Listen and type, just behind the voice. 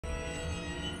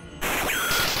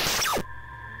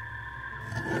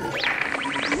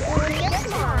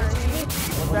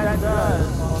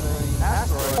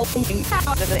The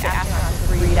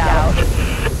astronauts read out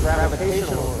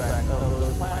Gravitational effect of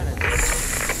those planets.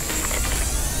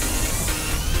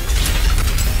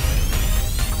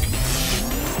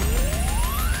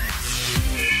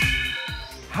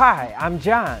 Hi, I'm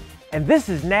John, and this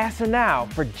is NASA Now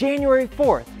for January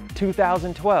 4th,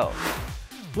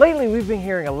 2012. Lately, we've been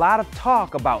hearing a lot of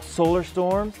talk about solar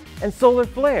storms and solar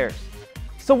flares.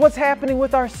 So what's happening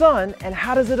with our sun and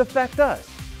how does it affect us?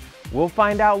 We'll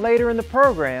find out later in the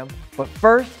program, but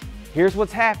first, here's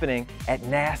what's happening at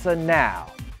NASA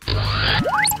Now.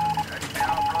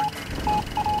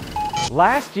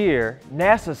 Last year,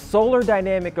 NASA's Solar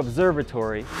Dynamic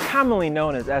Observatory, commonly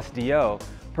known as SDO,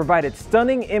 provided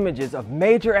stunning images of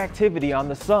major activity on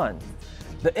the sun.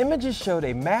 The images showed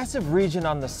a massive region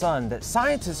on the sun that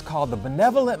scientists call the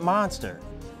benevolent monster.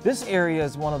 This area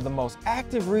is one of the most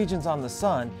active regions on the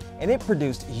sun, and it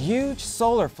produced huge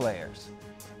solar flares.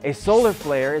 A solar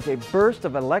flare is a burst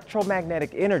of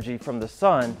electromagnetic energy from the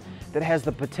sun that has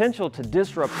the potential to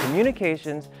disrupt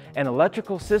communications and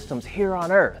electrical systems here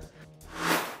on Earth.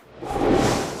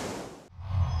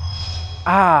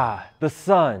 Ah, the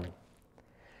sun.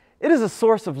 It is a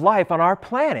source of life on our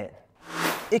planet.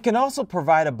 It can also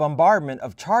provide a bombardment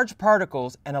of charged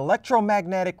particles and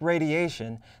electromagnetic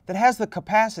radiation that has the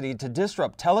capacity to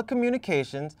disrupt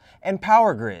telecommunications and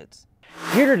power grids.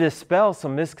 Here to dispel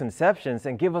some misconceptions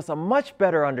and give us a much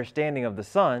better understanding of the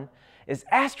sun is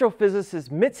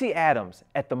astrophysicist Mitzi Adams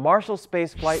at the Marshall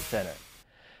Space Flight Center.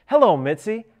 Hello,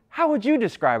 Mitzi. How would you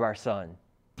describe our sun?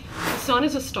 The sun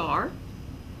is a star.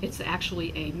 It's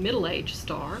actually a middle-aged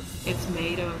star. It's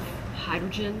made of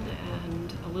hydrogen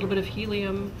and a little bit of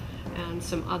helium and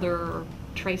some other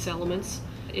trace elements.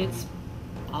 It's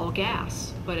all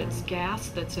gas, but it's gas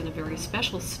that's in a very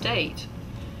special state,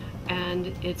 and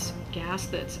it's gas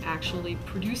that's actually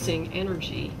producing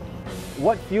energy.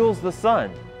 What fuels the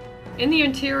sun? In the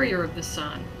interior of the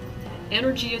sun,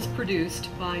 energy is produced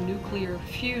by nuclear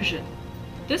fusion.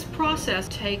 This process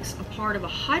takes a part of a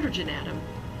hydrogen atom,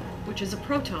 which is a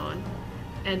proton,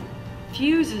 and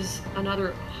fuses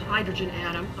another hydrogen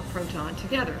atom, a proton,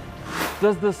 together.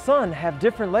 Does the sun have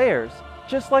different layers,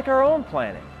 just like our own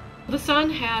planet? The sun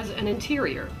has an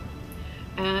interior,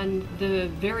 and the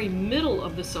very middle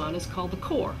of the sun is called the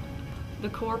core. The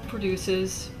core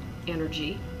produces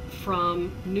energy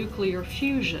from nuclear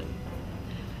fusion.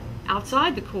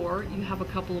 Outside the core, you have a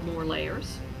couple of more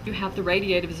layers. You have the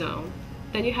radiative zone,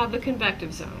 then you have the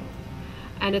convective zone.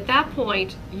 And at that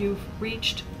point, you've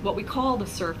reached what we call the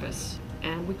surface,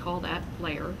 and we call that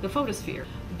layer the photosphere.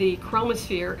 The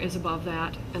chromosphere is above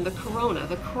that, and the corona,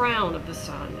 the crown of the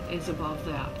sun, is above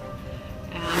that.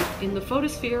 And in the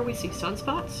photosphere, we see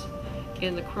sunspots.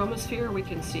 In the chromosphere, we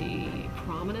can see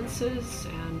prominences,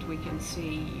 and we can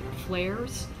see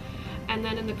flares. And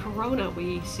then in the corona,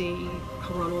 we see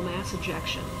coronal mass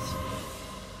ejections.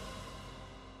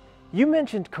 You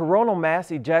mentioned coronal mass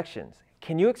ejections.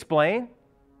 Can you explain?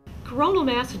 Coronal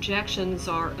mass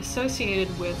ejections are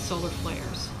associated with solar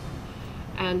flares.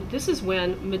 And this is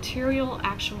when material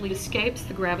actually escapes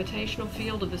the gravitational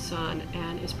field of the sun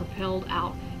and is propelled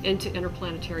out into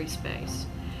interplanetary space.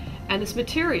 And this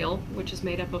material, which is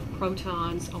made up of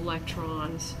protons,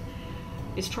 electrons,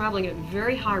 is traveling at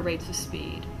very high rates of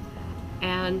speed.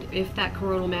 And if that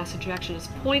coronal mass ejection is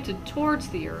pointed towards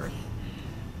the Earth,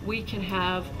 we can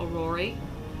have aurorae.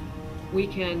 We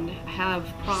can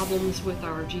have problems with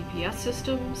our GPS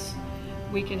systems.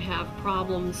 We can have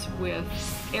problems with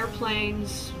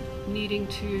airplanes needing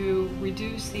to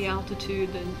reduce the altitude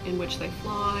in which they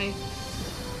fly.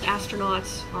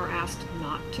 Astronauts are asked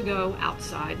not to go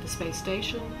outside the space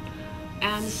station.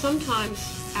 And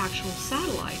sometimes actual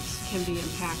satellites can be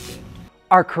impacted.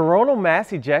 Are coronal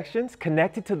mass ejections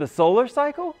connected to the solar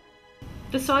cycle?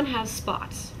 The sun has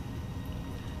spots.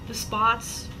 The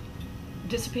spots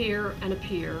disappear and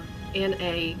appear in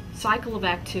a cycle of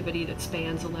activity that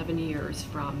spans 11 years,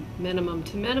 from minimum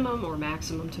to minimum or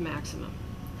maximum to maximum.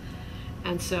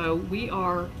 And so we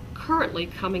are currently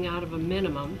coming out of a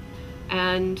minimum,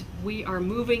 and we are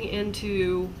moving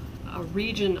into a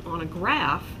region on a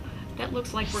graph that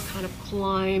looks like we're kind of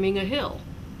climbing a hill.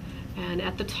 And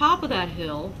at the top of that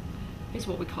hill is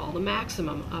what we call the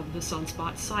maximum of the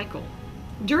sunspot cycle.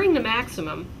 During the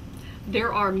maximum,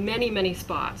 there are many, many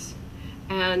spots.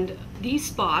 And these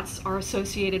spots are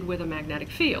associated with a magnetic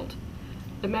field.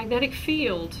 The magnetic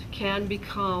field can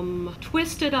become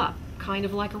twisted up, kind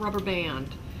of like a rubber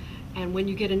band. And when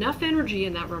you get enough energy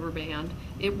in that rubber band,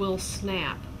 it will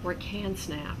snap, or it can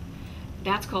snap.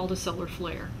 That's called a solar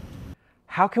flare.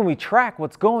 How can we track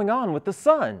what's going on with the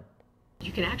sun?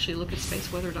 You can actually look at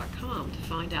spaceweather.com to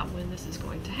find out when this is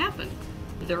going to happen.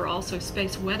 There are also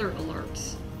space weather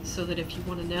alerts, so that if you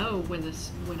want to know when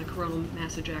a coronal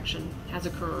mass ejection has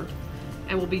occurred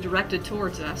and will be directed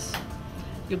towards us,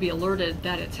 you'll be alerted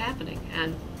that it's happening,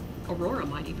 and aurora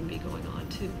might even be going on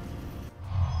too.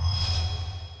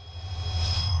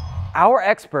 Our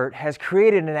expert has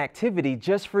created an activity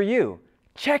just for you.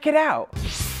 Check it out.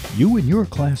 You and your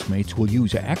classmates will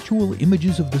use actual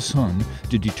images of the sun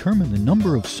to determine the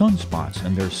number of sunspots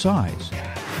and their size.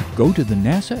 Go to the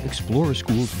NASA Explorer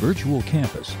School's virtual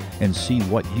campus and see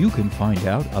what you can find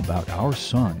out about our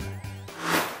sun.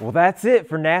 Well, that's it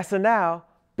for NASA Now.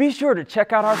 Be sure to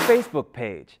check out our Facebook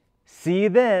page. See you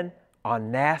then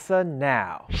on NASA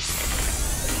Now.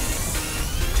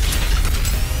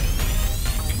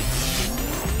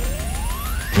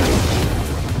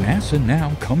 NASA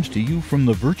Now comes to you from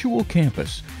the virtual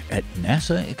campus at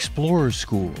NASA Explorer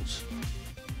Schools.